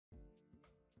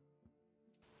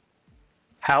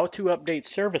How to update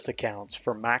service accounts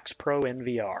for MAXPRO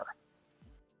NVR.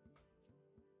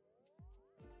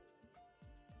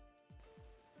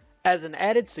 As an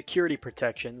added security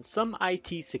protection, some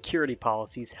IT security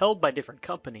policies held by different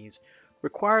companies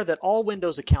require that all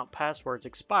Windows account passwords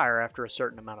expire after a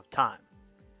certain amount of time.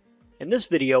 In this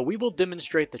video, we will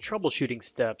demonstrate the troubleshooting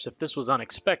steps if this was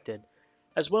unexpected,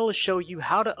 as well as show you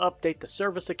how to update the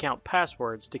service account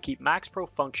passwords to keep MAXPRO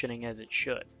functioning as it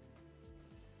should.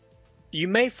 You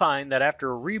may find that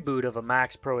after a reboot of a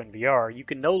MAXPRO NVR, you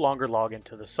can no longer log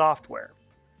into the software.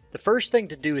 The first thing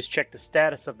to do is check the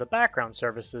status of the background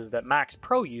services that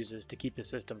MAXPRO uses to keep the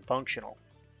system functional.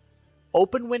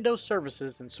 Open Windows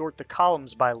Services and sort the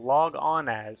columns by Log On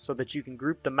As so that you can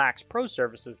group the MAXPRO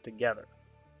services together.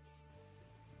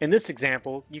 In this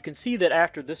example, you can see that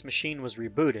after this machine was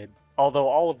rebooted, although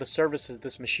all of the services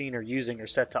this machine are using are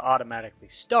set to automatically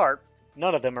start,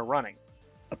 none of them are running.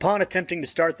 Upon attempting to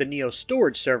start the Neo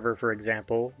storage server, for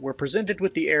example, we're presented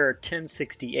with the error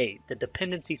 1068, the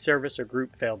dependency service or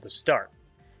group failed to start.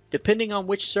 Depending on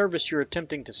which service you're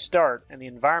attempting to start and the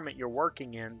environment you're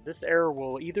working in, this error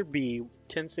will either be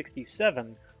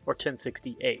 1067 or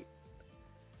 1068.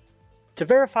 To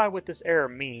verify what this error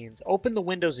means, open the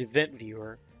Windows Event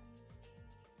Viewer,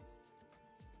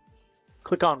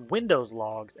 click on Windows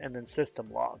Logs and then System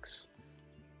Logs.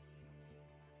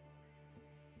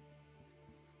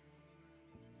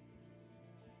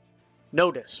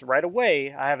 Notice, right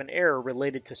away, I have an error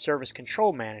related to Service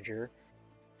Control Manager,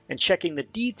 and checking the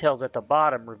details at the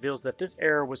bottom reveals that this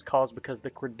error was caused because the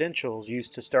credentials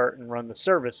used to start and run the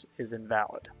service is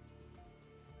invalid.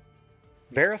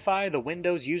 Verify the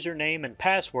Windows username and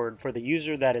password for the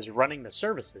user that is running the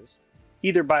services,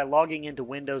 either by logging into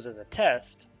Windows as a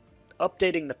test,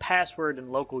 updating the password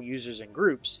in local users and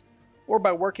groups, or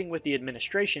by working with the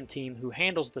administration team who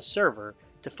handles the server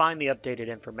to find the updated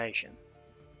information.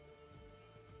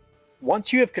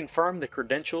 Once you have confirmed the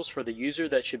credentials for the user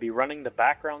that should be running the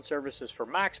background services for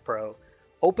MAXPRO,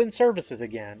 open Services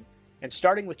again, and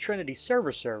starting with Trinity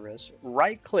Server Service,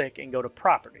 right-click and go to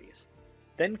Properties.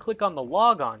 Then click on the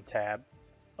Logon tab,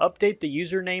 update the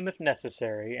username if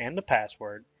necessary and the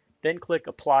password, then click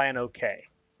Apply and OK.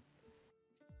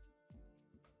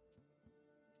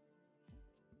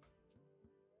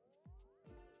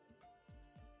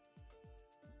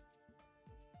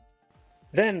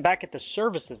 Then, back at the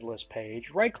Services list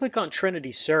page, right-click on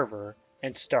Trinity Server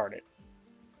and start it.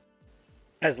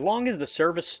 As long as the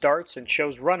service starts and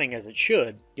shows running as it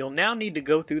should, you'll now need to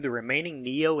go through the remaining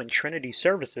Neo and Trinity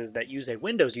services that use a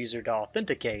Windows user to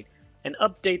authenticate and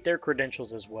update their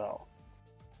credentials as well.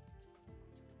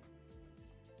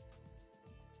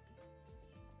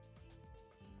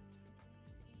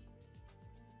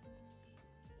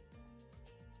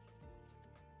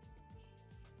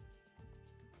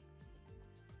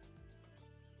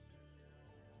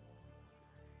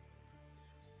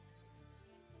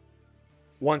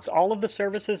 Once all of the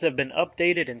services have been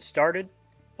updated and started,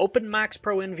 open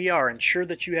MAXPRO NVR and ensure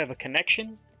that you have a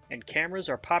connection and cameras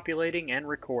are populating and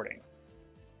recording.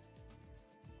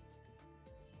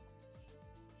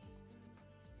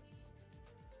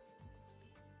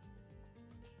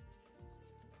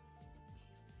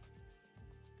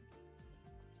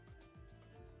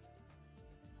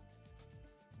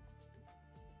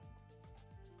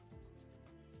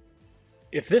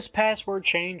 If this password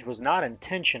change was not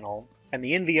intentional, and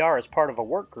the NVR is part of a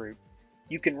work group,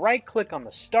 you can right-click on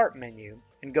the Start menu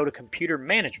and go to Computer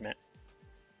Management,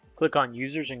 click on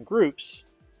Users and Groups,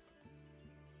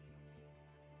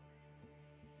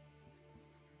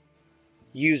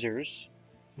 Users,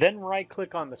 then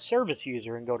right-click on the service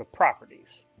user and go to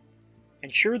Properties.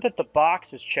 Ensure that the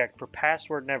box is checked for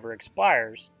Password Never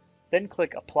Expires, then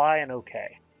click Apply and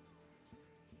OK.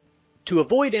 To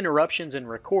avoid interruptions in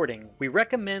recording, we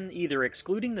recommend either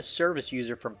excluding the service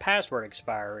user from password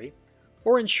expiry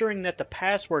or ensuring that the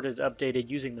password is updated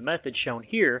using the method shown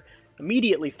here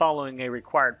immediately following a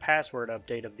required password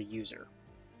update of the user.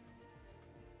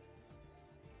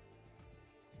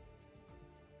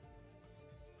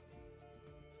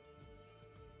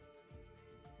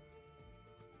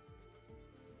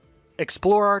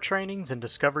 Explore our trainings and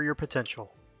discover your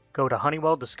potential. Go to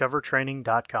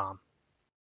HoneywellDiscoverTraining.com.